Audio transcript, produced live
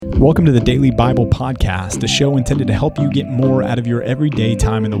Welcome to the Daily Bible Podcast, a show intended to help you get more out of your everyday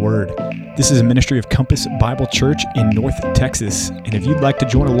time in the Word. This is a ministry of Compass Bible Church in North Texas, and if you'd like to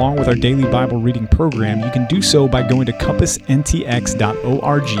join along with our daily Bible reading program, you can do so by going to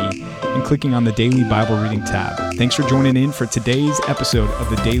compassntx.org and clicking on the Daily Bible Reading tab. Thanks for joining in for today's episode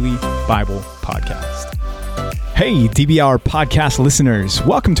of the Daily Bible Podcast. Hey, DBR podcast listeners,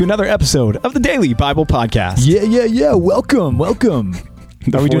 welcome to another episode of the Daily Bible Podcast. Yeah. Welcome.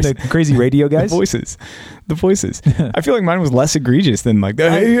 Are we doing the crazy radio, guys? The voices. I feel like mine was less egregious than like,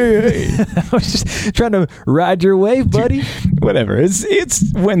 hey. I was just trying to ride your wave, buddy. Dude, whatever.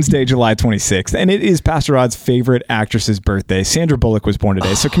 It's Wednesday, July 26th, and it is Pastor Rod's favorite actress's birthday. Sandra Bullock was born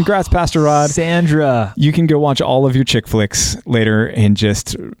today. So congrats, Pastor Rod. Sandra. You can go watch all of your chick flicks later and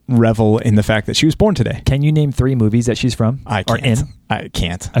just revel in the fact that she was born today. Can you name 3 movies that she's from? I can't. I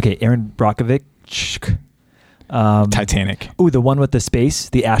can't. Okay, Erin Brockovich. Titanic. Ooh, the one with the space,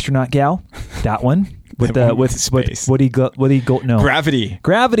 the astronaut gal. That one. With Woody Gold. No. Gravity.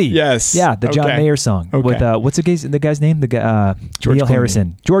 Yes. Yeah, the John Mayer song. Okay. With what's the guy's name? George Neil Clooney.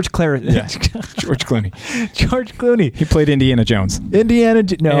 Harrison. George Clooney. Yeah. George Clooney. George Clooney. He played Indiana Jones. No.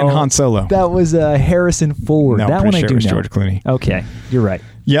 And Han Solo. That was Harrison Ford. No, that one I do know. George Clooney. Okay, you're right.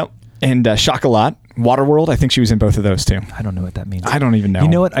 Yep. And Chocolat. Waterworld. I think she was in both of those too. I don't know what that means. I don't even know. You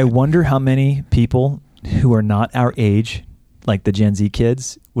know what? I wonder how many people who are not our age, like the Gen Z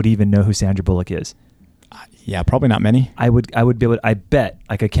kids, would even know who Sandra Bullock is. Yeah, probably not many. I would be able to, I bet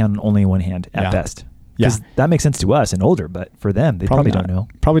I could count on only one hand at best. Because that makes sense to us and older, but for them, they probably don't know.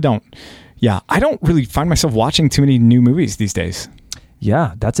 Probably don't. Yeah, I don't really find myself watching too many new movies these days.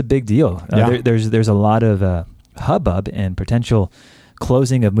 Yeah, that's a big deal. There's a lot of hubbub and potential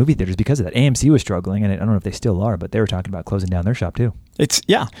closing of movie theaters because of that. AMC was struggling, and I don't know if they still are, but they were talking about closing down their shop too.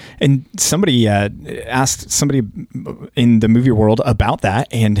 And somebody asked somebody in the movie world about that,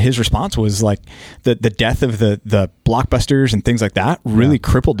 and his response was like the death of the blockbusters and things like that really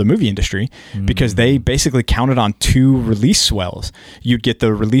crippled the movie industry because they basically counted on 2 release swells. You'd get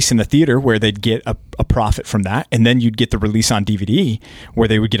the release in the theater where they'd get a profit from that, and then you'd get the release on DVD where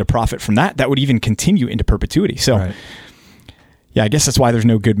they would get a profit from that. That would even continue into perpetuity. So. Right. Yeah, I guess that's why there's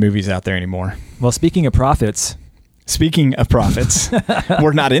no good movies out there anymore. Well, speaking of profits,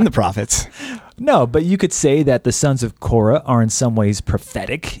 we're not in the prophets. No, but you could say that the sons of Korah are in some ways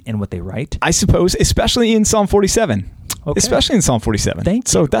prophetic in what they write. I suppose, especially in Psalm 47. Okay. Especially in Psalm 47. Thank you.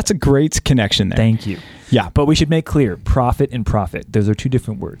 So that's a great connection there. Thank you. Yeah. But we should make clear, prophet and prophet, those are 2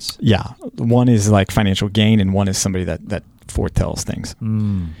 different words. Yeah. One is like financial gain, and one is somebody that foretells things.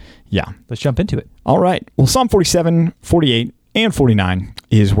 Yeah. Let's jump into it. All right. Well, Psalm 47, 48, and 49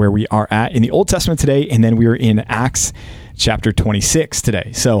 is where we are at in the Old Testament today, and then we are in Acts chapter 26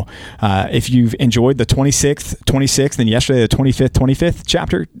 today. So if you've enjoyed the 26th, and yesterday the 25th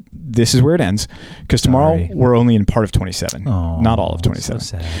chapter, this is where it ends, because tomorrow we're only in part of 27, not all of 27.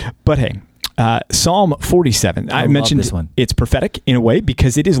 So sad. But hey, Psalm 47, I mentioned this one. It's prophetic in a way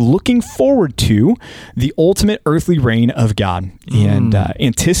because it is looking forward to the ultimate earthly reign of God and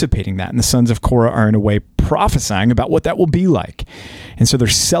anticipating that. And the sons of Korah are in a way prophesying about what that will be like. And so they're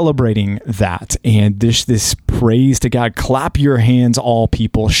celebrating that. And this praise to God. Clap your hands, all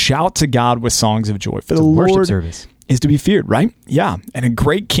people. Shout to God with songs of joy. For the Lord service is to be feared, right? Yeah. And a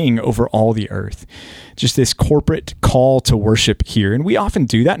great king over all the earth. Just this corporate call to worship here. And we often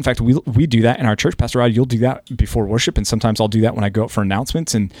do that. In fact, we do that in our church. Pastor Rod, you'll do that before worship. And sometimes I'll do that when I go out for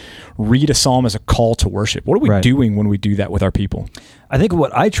announcements and read a psalm as a call to worship. What are we doing when we do that with our people? I think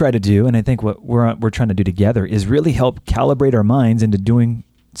what I try to do, and I think what we're trying to do together, is really help calibrate our minds into doing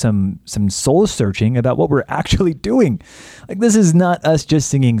some soul searching about what we're actually doing. Like, this is not us just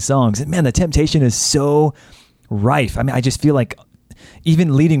singing songs. And man, the temptation is so rife. I mean, I just feel like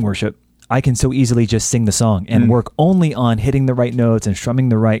even leading worship, I can so easily just sing the song and work only on hitting the right notes and strumming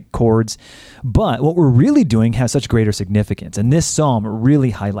the right chords. But what we're really doing has such greater significance. And this psalm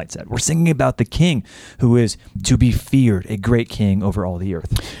really highlights that. We're singing about the king who is to be feared, a great king over all the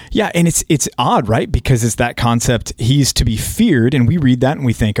earth. Yeah, and it's odd, right? Because it's that concept, he's to be feared, and we read that and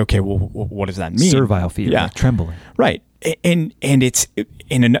we think, okay, well, what does that mean? Servile fear, like trembling. Right. And it's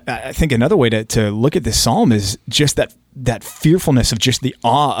I think another way to look at this psalm is just that fearfulness of just the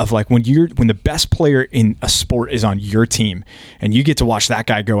awe of like when the best player in a sport is on your team and you get to watch that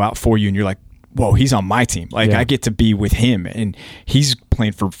guy go out for you and you're like, whoa, he's on my team. Like I get to be with him and he's playing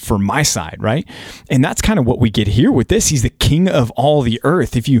plan for my side, right? And that's kind of what we get here with this. He's the king of all the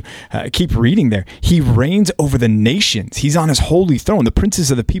earth. If you keep reading there, he reigns over the nations. He's on his holy throne. The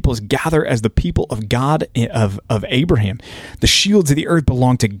princes of the peoples gather as the people of God, of Abraham. The shields of the earth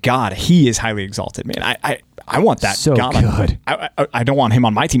belong to God. He is highly exalted, man. I want that. So God, good. I don't want him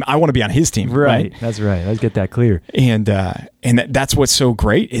on my team. I want to be on his team. Right. That's right. Let's get that clear. And that's what's so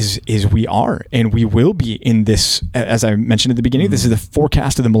great is we are, and we will be in this, as I mentioned at the beginning, this is the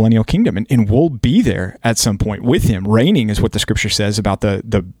forecast of the millennial kingdom, and we'll be there at some point with him. Reigning is what the scripture says about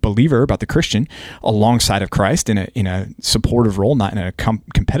the believer, about the Christian, alongside of Christ in a supportive role, not in a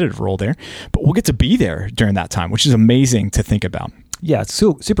competitive role there. But we'll get to be there during that time, which is amazing to think about. Yeah, it's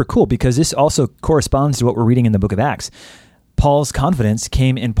so super cool because this also corresponds to what we're reading in the book of Acts. Paul's confidence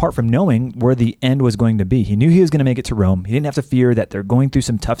came in part from knowing where the end was going to be. He knew he was going to make it to Rome. He didn't have to fear that they're going through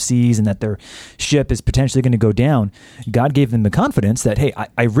some tough seas and that their ship is potentially going to go down. God gave them the confidence that, hey,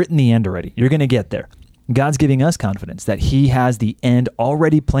 I've written the end already. You're going to get there. God's giving us confidence that he has the end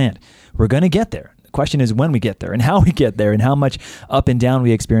already planned. We're going to get there. The question is when we get there and how we get there and how much up and down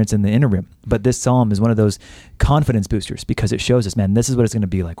we experience in the interim. But this psalm is one of those confidence boosters because it shows us, man, this is what it's going to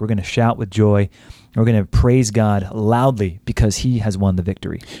be like. We're going to shout with joy. We're going to praise God loudly because he has won the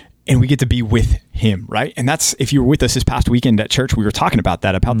victory. And we get to be with him, right? And that's, if you were with us this past weekend at church, we were talking about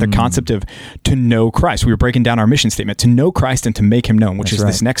that, about the concept of to know Christ. We were breaking down our mission statement, to know Christ and to make him known, which is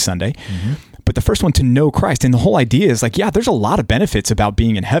this next Sunday. Mm-hmm. But the first one, to know Christ. And the whole idea is like, yeah, there's a lot of benefits about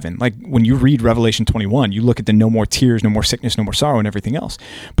being in heaven. Like when you read Revelation 21, you look at the no more tears, no more sickness, no more sorrow, and everything else.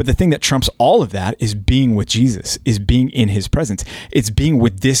 But the thing that trumps all of that is being with Jesus, is being in his presence. It's being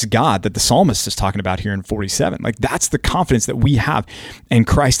with this God that the psalmist is talking about here in 47. Like that's the confidence that we have. And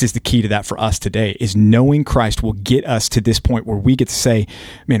Christ is the key to that for us today, is knowing Christ will get us to this point where we get to say,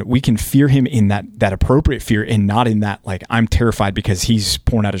 man, we can fear him in that appropriate fear and not in that, like, I'm terrified because he's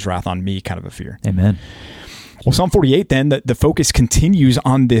pouring out his wrath on me kind of a fear. Amen. Well, Psalm 48, then, the focus continues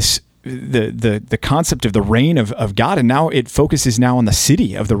on this, the concept of the reign of God, and now it focuses now on the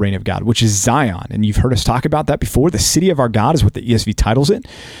city of the reign of God, which is Zion. And you've heard us talk about that before. The city of our God is what the ESV titles it.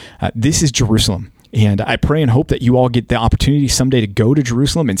 This is Jerusalem. And I pray and hope that you all get the opportunity someday to go to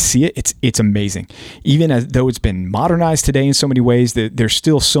Jerusalem and see it. It's amazing. Even as though it's been modernized today in so many ways, there's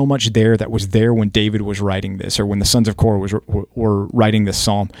still so much there that was there when David was writing this, or when the sons of Korah were writing this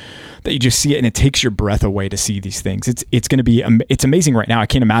psalm, that you just see it and it takes your breath away to see these things. It's going to be, it's amazing right now. I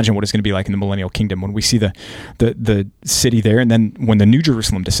can't imagine what it's going to be like in the millennial kingdom when we see the city there, and then when the new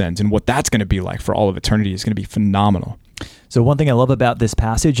Jerusalem descends, and what that's going to be like for all of eternity is going to be phenomenal. So one thing I love about this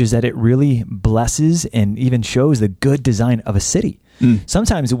passage is that it really blesses and even shows the good design of a city.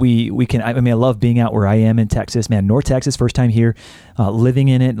 Sometimes we can, I mean, I love being out where I am in Texas, man, North Texas, first time here, living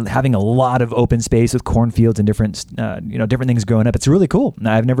in it, having a lot of open space with cornfields and different things growing up. It's really cool.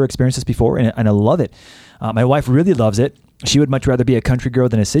 I've never experienced this before and I love it. My wife really loves it. She would much rather be a country girl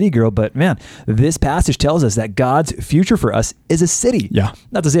than a city girl, but man, this passage tells us that God's future for us is a city. Yeah.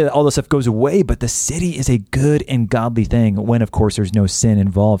 Not to say that all this stuff goes away, but the city is a good and godly thing when, of course, there's no sin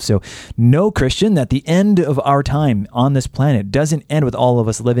involved. So know, Christian, that the end of our time on this planet doesn't end with all of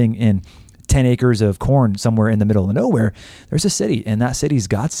us living in 10 acres of corn somewhere in the middle of nowhere. There's a city, and that city is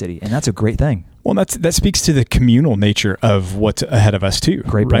God's city, and that's a great thing. Well, that speaks to the communal nature of what's ahead of us too.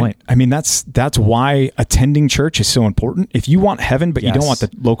 Great right? point. I mean, that's why attending church is so important. If you want heaven, but you don't want the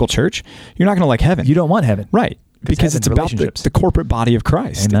local church, you're not going to like heaven. You don't want heaven. Right. Because it's about the corporate body of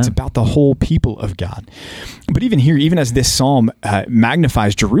Christ. Amen. It's about the whole people of God. But even here, even as this psalm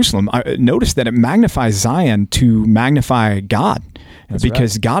magnifies Jerusalem, notice that it magnifies Zion to magnify God. That's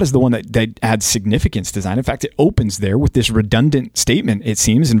because right. God is the one that adds significance to Zion. In fact, it opens there with this redundant statement, it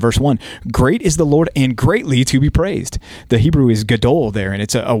seems, in verse 1. Great is the Lord and greatly to be praised. The Hebrew is gadol there, and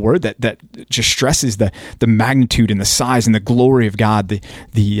it's a word that just stresses the magnitude and the size and the glory of God,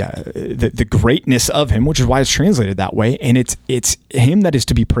 the greatness of him, which is why it's translated that way. And it's him that is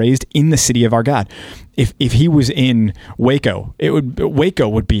to be praised in the city of our God. If he was in Waco, Waco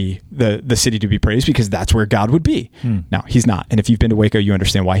would be the city to be praised because that's where God would be. Now, he's not. And if you've been to Waco, you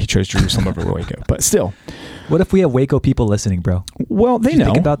understand why he chose Jerusalem over Waco. But still. What if we have Waco people listening, bro? Well, they know.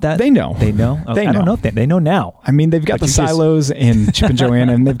 Think about that? They know. They know? They I don't know if they know now. I mean, they've got the silos and Chip and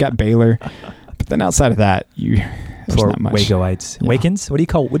Joanna, and they've got Baylor. But then outside of that, there's not much. Wacoites. Yeah. Wakens? What do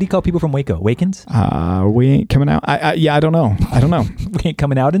you call people from Waco? Wakens? We ain't coming out. I don't know. We ain't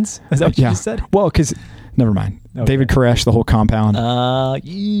coming outins? Is that what you just said? Well, because never mind. Okay. David Koresh, the whole compound.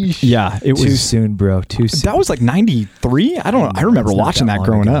 Yeesh. Yeah, it was too soon, bro. Too soon. That was like 93. I don't know. I remember watching that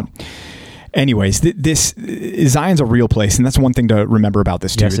growing up. Anyways, this Zion's a real place, and that's one thing to remember about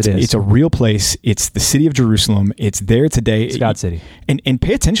this too. Yes, it is. It's a real place. It's the city of Jerusalem. It's there today. It's God's city. And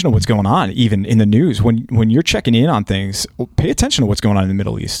pay attention to what's going on, even in the news. When you're checking in on things, pay attention to what's going on in the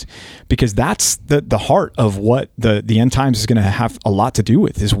Middle East, because that's the heart of what the end times is going to have a lot to do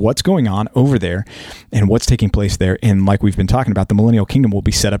with, is what's going on over there and what's taking place there. And like we've been talking about, the millennial kingdom will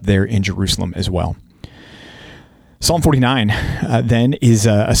be set up there in Jerusalem as well. Psalm 49 then is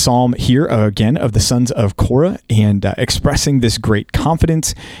a psalm here again of the sons of Korah, and expressing this great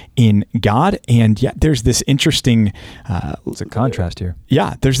confidence in God. And yet there's this interesting... it's a contrast here.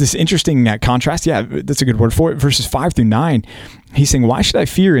 Yeah, there's this interesting contrast. Yeah, that's a good word for it. Verses 5 through 9, he's saying, why should I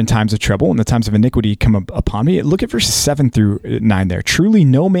fear in times of trouble, and the times of iniquity come upon me? Look at verses 7 through 9 there. Truly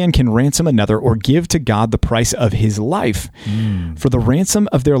no man can ransom another or give to God the price of his life. For the ransom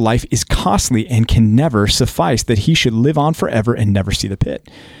of their life is costly and can never suffice, that he should live on forever and never see the pit.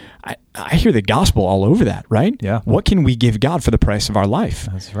 I hear the gospel all over that, right? Yeah. What can we give God for the price of our life?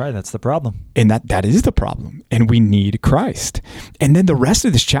 That's right. That's the problem. And that is the problem. And we need Christ. And then the rest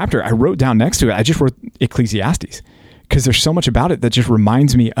of this chapter, I wrote down next to it, I just wrote Ecclesiastes, because there's so much about it that just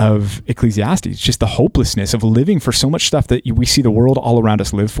reminds me of Ecclesiastes, just the hopelessness of living for so much stuff that we see the world all around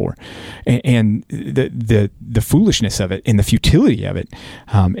us live for, and the foolishness of it and the futility of it,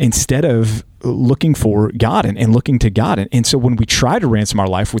 instead of looking for God and looking to God. And so when we try to ransom our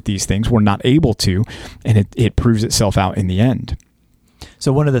life with these things, we're not able to, and it proves itself out in the end.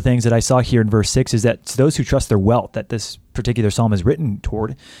 So one of the things that I saw here in verse 6 is that it's those who trust their wealth that this particular psalm is written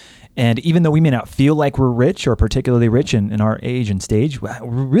toward. And even though we may not feel like we're rich or particularly rich in our age and stage,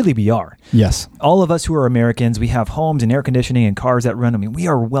 really we are. Yes. All of us who are Americans, we have homes and air conditioning and cars that run. I mean, we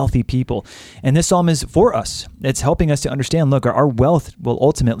are wealthy people. And this psalm is for us. It's helping us to understand, look, our wealth will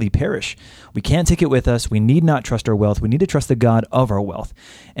ultimately perish. We can't take it with us. We need not trust our wealth. We need to trust the God of our wealth.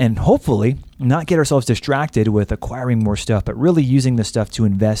 And hopefully not get ourselves distracted with acquiring more stuff, but really using the stuff to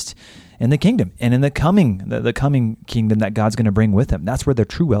invest in the kingdom and in the coming kingdom that God's going to bring with him. That's where the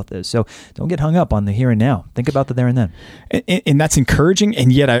true wealth is. So don't get hung up on the here and now. Think about the there and then. And that's encouraging.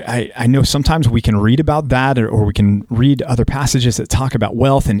 And yet I know sometimes we can read about that, or we can read other passages that talk about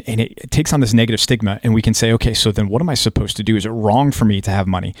wealth, and it takes on this negative stigma, and we can say, okay, so then what am I supposed to do? Is it wrong for me to have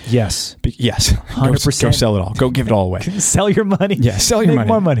money? Yes. Yes. 100%. Go sell it all. Go give it all away. Sell your money. Yeah, sell your Make money.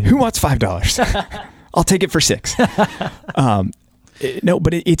 more money. Who wants $5? I'll take it for $6. No,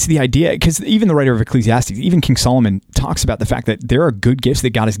 but it's the idea, because even the writer of Ecclesiastes, even King Solomon, talks about the fact that there are good gifts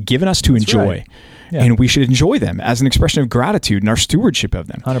that God has given us to enjoy. Right. Yeah. And we should enjoy them as an expression of gratitude and our stewardship of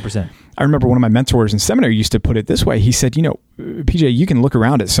them. 100%. I remember one of my mentors in seminary used to put it this way. He said, PJ, you can look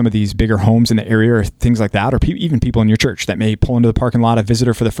around at some of these bigger homes in the area or things like that, or even people in your church that may pull into the parking lot, a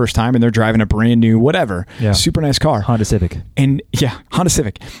visitor for the first time, and they're driving a brand new whatever, super nice car. Honda Civic. And Honda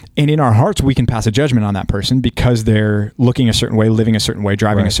Civic. And in our hearts, we can pass a judgment on that person because they're looking a certain way, living a certain way,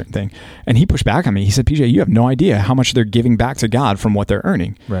 driving a certain thing. And he pushed back on me. He said, PJ, you have no idea how much they're giving back to God from what they're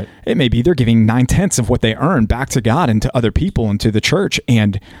earning. Right. It may be they're giving 9/10 of what they earn back to God and to other people and to the church,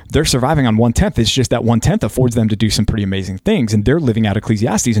 and they're surviving on 1/10. It's just that 1/10 affords them to do some pretty amazing things, and they're living out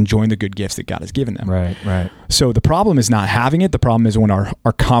Ecclesiastes, enjoying the good gifts that God has given them. Right. So the problem is not having it. The problem is when our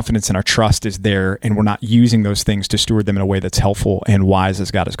confidence and our trust is there, and we're not using those things to steward them in a way that's helpful and wise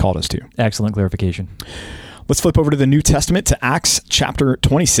as God has called us to. Excellent clarification. Let's flip over to the New Testament, to Acts chapter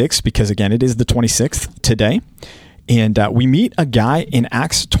 26, because again, it is the 26th today. And we meet a guy in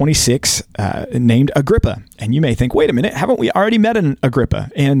Acts 26 named Agrippa. And you may think, wait a minute, haven't we already met an Agrippa?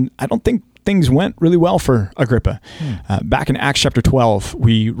 And I don't think things went really well for Agrippa. Back in Acts chapter 12,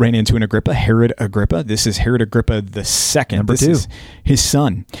 we ran into an Agrippa, Herod Agrippa. This is Herod Agrippa II. Number two. Is his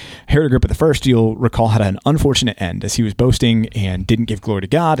son. Herod Agrippa I, you'll recall, had an unfortunate end as he was boasting and didn't give glory to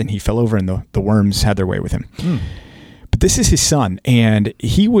God, and he fell over and the worms had their way with him. But this is his son, and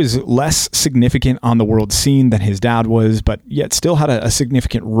he was less significant on the world scene than his dad was, but yet still had a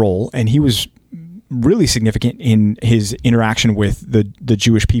significant role, and he was really significant in his interaction with the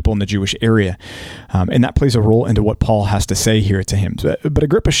Jewish people in the Jewish area. And that plays a role into what Paul has to say here to him. But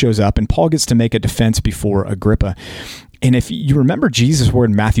Agrippa shows up, and Paul gets to make a defense before Agrippa. And if you remember Jesus'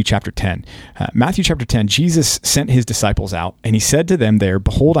 word in Matthew chapter 10, Jesus sent his disciples out, and he said to them there,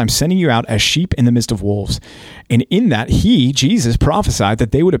 "Behold, I'm sending you out as sheep in the midst of wolves." And in that, Jesus prophesied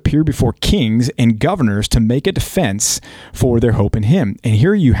that they would appear before kings and governors to make a defense for their hope in him. And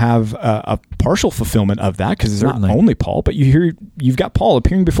here you have a partial fulfillment of that, because it's not only Paul, but you've got Paul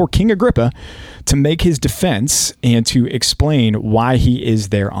appearing before King Agrippa to make his defense and to explain why he is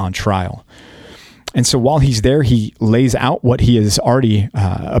there on trial. And so while he's there, he lays out what he has already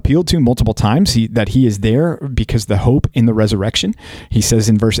appealed to multiple times, that he is there because the hope in the resurrection. He says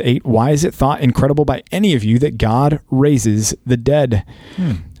in verse 8, "Why is it thought incredible by any of you that God raises the dead?"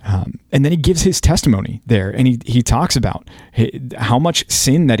 And then he gives his testimony there, and he talks about how much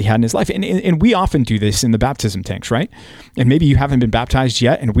sin that he had in his life. And we often do this in the baptism tanks, right? And maybe you haven't been baptized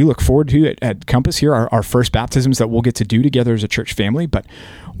yet, and we look forward to it at Compass here, our first baptisms that we'll get to do together as a church family. But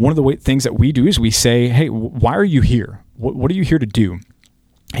one of the things that we do is we say, hey, why are you here? What are you here to do?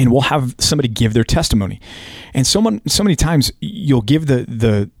 And we'll have somebody give their testimony. And so many times you'll give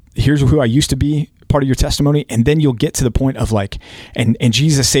the here's who I used to be part of your testimony, and then you'll get to the point of like, and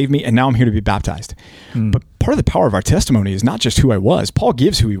Jesus saved me, and now I'm here to be baptized. But part of the power of our testimony is not just who I was. Paul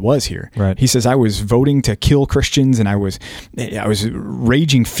gives who he was here. Right. He says, I was voting to kill Christians, and I was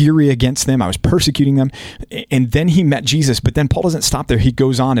raging fury against them. I was persecuting them. And then he met Jesus, but then Paul doesn't stop there. He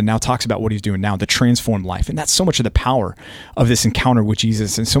goes on and now talks about what he's doing now, the transformed life. And that's so much of the power of this encounter with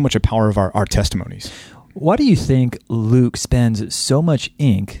Jesus, and so much of the power of our testimonies. Why do you think Luke spends so much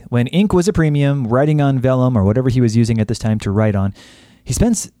ink, when ink was a premium, writing on vellum or whatever he was using at this time to write on? He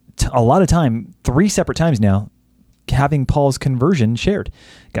spends a lot of time, 3 separate times now, having Paul's conversion shared.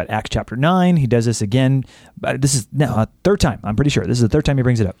 Got Acts chapter 9. He does this again. This is now a third time. I'm pretty sure this is the third time he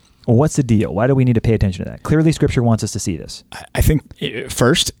brings it up. Well, what's the deal? Why do we need to pay attention to that? Clearly, Scripture wants us to see this. I think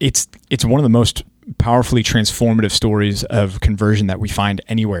first, it's one of the most powerfully transformative stories of conversion that we find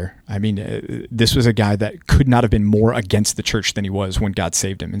anywhere. I mean, this was a guy that could not have been more against the church than he was when God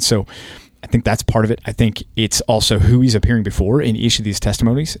saved him. And so I think that's part of it. I think it's also who he's appearing before in each of these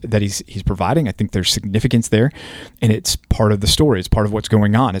testimonies that he's providing. I think there's significance there, and it's part of the story. It's part of what's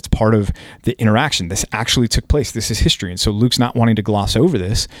going on. It's part of the interaction. This actually took place. This is history. And so Luke's not wanting to gloss over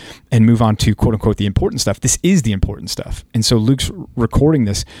this and move on to quote unquote the important stuff. This is the important stuff. And so Luke's recording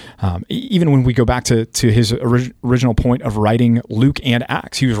this, even when we go back to his original point of writing Luke and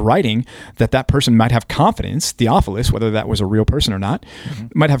Acts, he was writing that person might have confidence, Theophilus, whether that was a real person or not,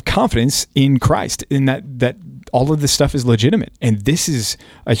 might have confidence in Christ, in that all of this stuff is legitimate. And this is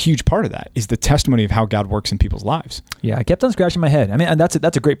a huge part of that, is the testimony of how God works in people's lives. Yeah, I kept on scratching my head. I mean, and that's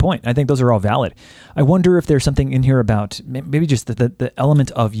a great point. I think those are all valid. I wonder if there's something in here about maybe just the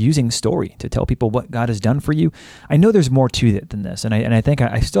element of using story to tell people what God has done for you. I know there's more to it than this. And I think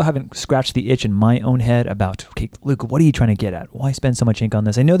I still haven't scratched the itch in my own head about, okay, Luke, what are you trying to get at? Why spend so much ink on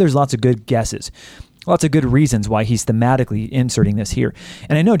this? I know there's lots of good guesses. Lots of good reasons why he's thematically inserting this here.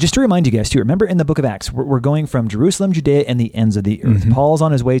 And I know, just to remind you guys too, remember in the book of Acts, we're going from Jerusalem, Judea, and the ends of the earth. Mm-hmm. Paul's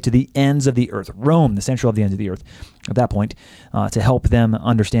on his way to the ends of the earth, Rome, the center of the ends of the earth at that point, to help them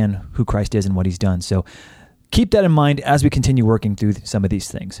understand who Christ is and what he's done. So keep that in mind as we continue working through some of these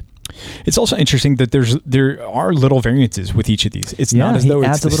things. It's also interesting that there are little variances with each of these. It's not as though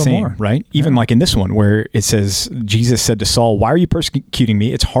it's the same, more. Right? Even like in this one where it says, Jesus said to Saul, "Why are you persecuting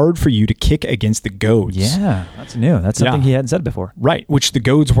me? It's hard for you to kick against the goads." Yeah, that's new. That's something he hadn't said before. Right, which the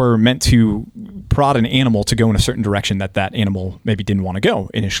goads were meant to prod an animal to go in a certain direction that animal maybe didn't want to go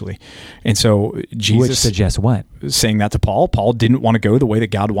initially. And so Jesus... Which suggests what? Saying that to Paul. Paul didn't want to go the way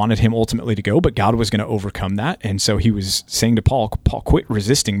that God wanted him ultimately to go, but God was going to overcome that. And so he was saying to Paul, quit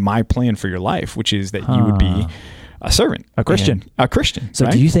resisting my plan for your life, which is that you would be a servant, a Christian. So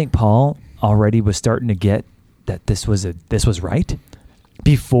right? Do you think Paul already was starting to get that this was right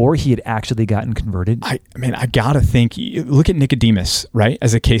before he had actually gotten converted? I gotta think. Look at Nicodemus, right,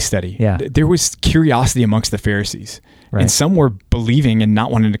 as a case study. Yeah, there was curiosity amongst the Pharisees, right. And some were believing and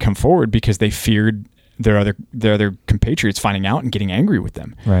not wanting to come forward because they feared their other compatriots finding out and getting angry with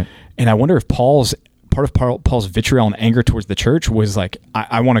them. Right. And I wonder if Paul's vitriol and anger towards the church was like,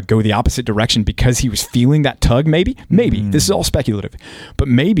 I want to go the opposite direction because he was feeling that tug. Maybe this is all speculative, but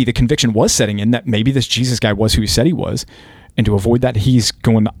maybe the conviction was setting in that maybe this Jesus guy was who he said he was. And to avoid that, he's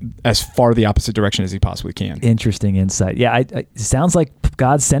going as far the opposite direction as he possibly can. Interesting insight. Yeah, it sounds like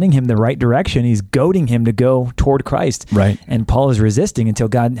God's sending him the right direction. He's goading him to go toward Christ. Right. And Paul is resisting until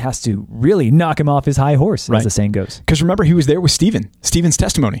God has to really knock him off his high horse, as the saying goes. Because remember, he was there with Stephen's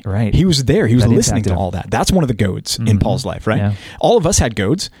testimony. Right. He was there. He was listening to all that. That's one of the goads in Paul's life, right? Yeah. All of us had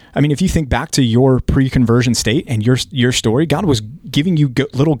goads. I mean, if you think back to your pre-conversion state and your story, God was giving you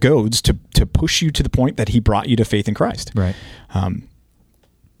little goads to push you to the point that he brought you to faith in Christ. Right.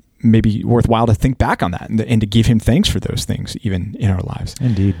 Maybe worthwhile to think back on that and to give him thanks for those things, even in our lives.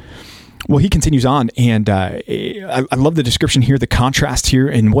 Indeed. Well, he continues on, and I love the description here, the contrast here,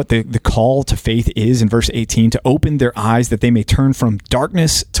 and what the call to faith is in verse 18, to open their eyes that they may turn from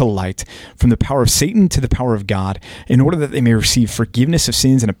darkness to light, from the power of Satan to the power of God, in order that they may receive forgiveness of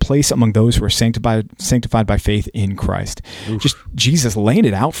sins and a place among those who are sanctified by faith in Christ. Oof. Just Jesus laying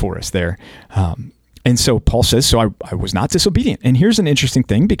it out for us there. And so Paul says, so I was not disobedient. And here's an interesting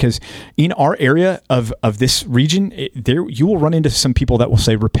thing, because in our area of this region, there you will run into some people that will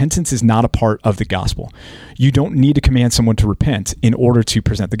say repentance is not a part of the gospel. You don't need to command someone to repent in order to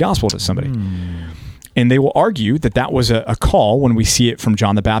present the gospel to somebody. And they will argue that that was a call, when we see it from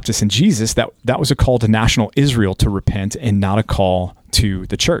John the Baptist and Jesus, that was a call to national Israel to repent and not a call to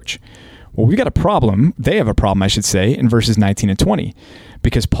the church. Well, we got a problem. They have a problem, I should say, in verses 19 and 20,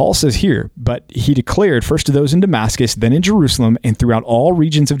 because Paul says here, but he declared first to those in Damascus, then in Jerusalem, and throughout all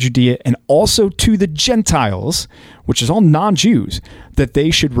regions of Judea, and also to the Gentiles, which is all non-Jews, that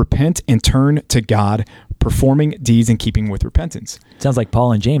they should repent and turn to God, performing deeds in keeping with repentance. Sounds like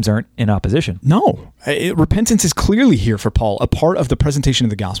Paul and James aren't in opposition. No, repentance is clearly here for Paul, a part of the presentation of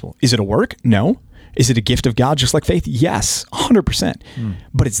the gospel. Is it a work? No. Is it a gift of God just like faith? Yes, 100%.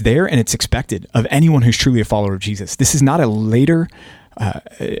 But it's there and it's expected of anyone who's truly a follower of Jesus. This is not a later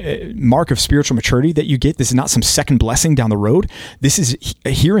mark of spiritual maturity that you get. This is not some second blessing down the road. This is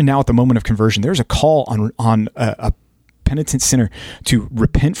here and now at the moment of conversion. There's a call on a penitent sinner to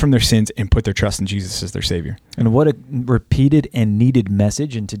repent from their sins and put their trust in Jesus as their Savior. And what a repeated and needed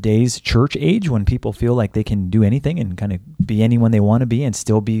message in today's church age, when people feel like they can do anything and kind of be anyone they want to be and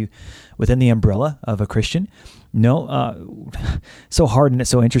still be within the umbrella of a Christian. No, so hard, and it's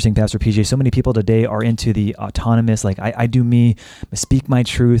so interesting, Pastor PJ. So many people today are into the autonomous, like I do me, I speak my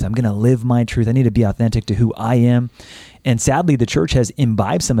truth, I'm going to live my truth, I need to be authentic to who I am. And sadly, the church has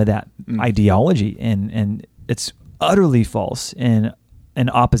imbibed some of that ideology, and it's utterly false and in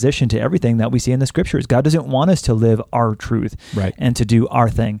opposition to everything that we see in the scriptures. God doesn't want us to live our truth and to do our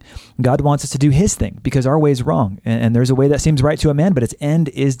thing. God wants us to do his thing, because our way is wrong. And there's a way that seems right to a man, but its end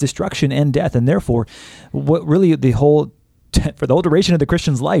is destruction and death. And therefore, what really for the whole duration of the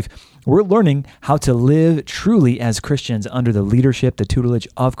Christian's life, we're learning how to live truly as Christians under the leadership, the tutelage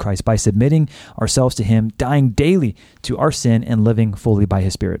of Christ, by submitting ourselves to him, dying daily to our sin, and living fully by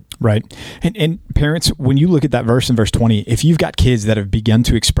his Spirit. Right. And parents, when you look at that verse in verse 20, if you've got kids that have begun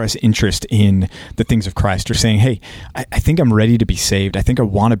to express interest in the things of Christ, or saying, hey, I think I'm ready to be saved, I think I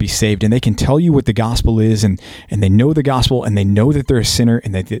want to be saved, and they can tell you what the gospel is, and they know the gospel, and they know that they're a sinner,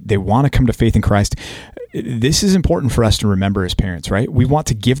 and they want to come to faith in Christ, this is important for us to remember as parents, right? We want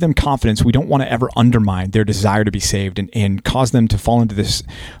to give them confidence. We don't want to ever undermine their desire to be saved and cause them to fall into this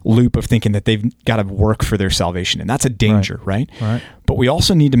loop of thinking that they've got to work for their salvation. And that's a danger, right? But we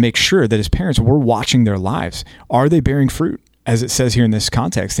also need to make sure that as parents, we're watching their lives. Are they bearing fruit, as it says here in this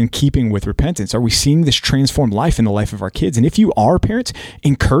context, in keeping with repentance? Are we seeing this transformed life in the life of our kids? And if you are, parents,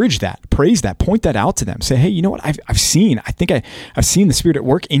 encourage that, praise that, point that out to them. Say, hey, you know what? I've seen the Spirit at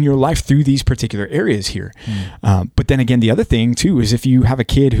work in your life through these particular areas here. But then again, the other thing too is, if you have a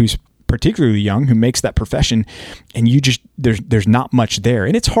kid who's particularly young, who makes that profession, and you just there's not much there,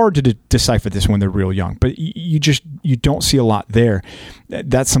 and it's hard to decipher this when they're real young, but you don't see a lot there.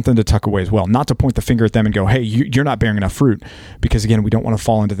 That's something to tuck away as well, not to point the finger at them and go, hey, you're not bearing enough fruit, because again, we don't want to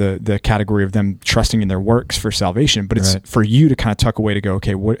fall into the category of them trusting in their works for salvation, but it's for you to kind of tuck away to go,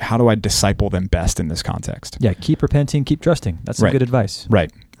 okay, how do I disciple them best in this context? Yeah, keep repenting, keep trusting. That's some good advice. Right.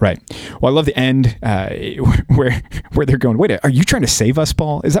 Well, I love the end where they're going, wait, are you trying to save us,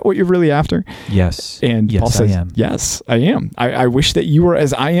 Paul? Is that what you're really after? Yes. And yes, Paul says, I am. Yes, I am. I wish that you were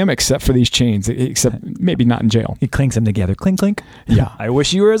as I am, except for these chains, except maybe not in jail. He clinks them together. Clink, clink. Yeah. I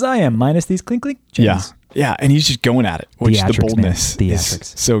wish you were as I am, minus these clink, clink chains. Yeah. And he's just going at it, which Theatrics, the boldness is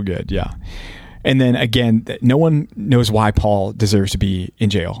so good. Yeah. And then again, no one knows why Paul deserves to be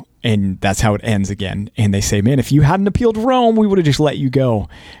in jail. And that's how it ends again. And they say, man, if you hadn't appealed to Rome, we would have just let you go.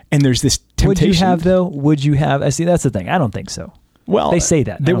 And there's this temptation. Would you have? I see, that's the thing. I don't think so. Well, they say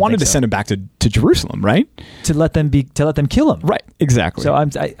that. They wanted to send him back to Jerusalem, right? To let them kill him. Right, exactly. So I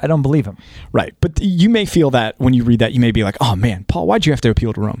don't believe him. Right. But you may feel that when you read that, you may be like, oh man, Paul, why'd you have to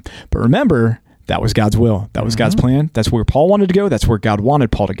appeal to Rome? But remember, that was God's will. That was God's plan. That's where Paul wanted to go. That's where God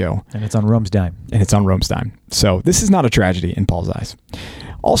wanted Paul to go. And it's on Rome's dime. So this is not a tragedy in Paul's eyes.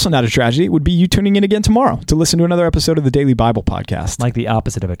 Also not a tragedy would be you tuning in again tomorrow to listen to another episode of the Daily Bible Podcast. Like the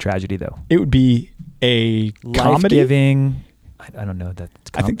opposite of a tragedy, though. It would be a comedy. Life-giving. I don't know.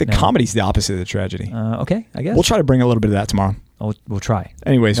 I think the comedy's the opposite of the tragedy. Okay, I guess. We'll try to bring a little bit of that tomorrow. We'll try.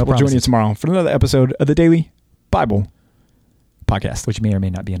 Anyways, we'll join you tomorrow for another episode of the Daily Bible Podcast. Which may or may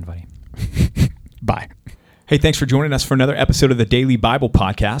not be inviting. Bye. Hey, thanks for joining us for another episode of the Daily Bible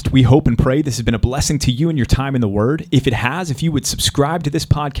Podcast. We hope and pray this has been a blessing to you and your time in the Word. If it has, if you would subscribe to this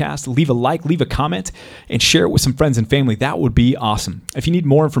podcast, leave a like, leave a comment, and share it with some friends and family, that would be awesome. If you need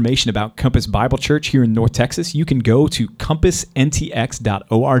more information about Compass Bible Church here in North Texas, you can go to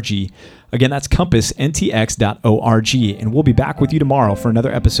compassntx.org. Again, that's compassntx.org, and we'll be back with you tomorrow for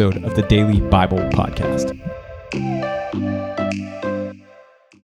another episode of the Daily Bible Podcast.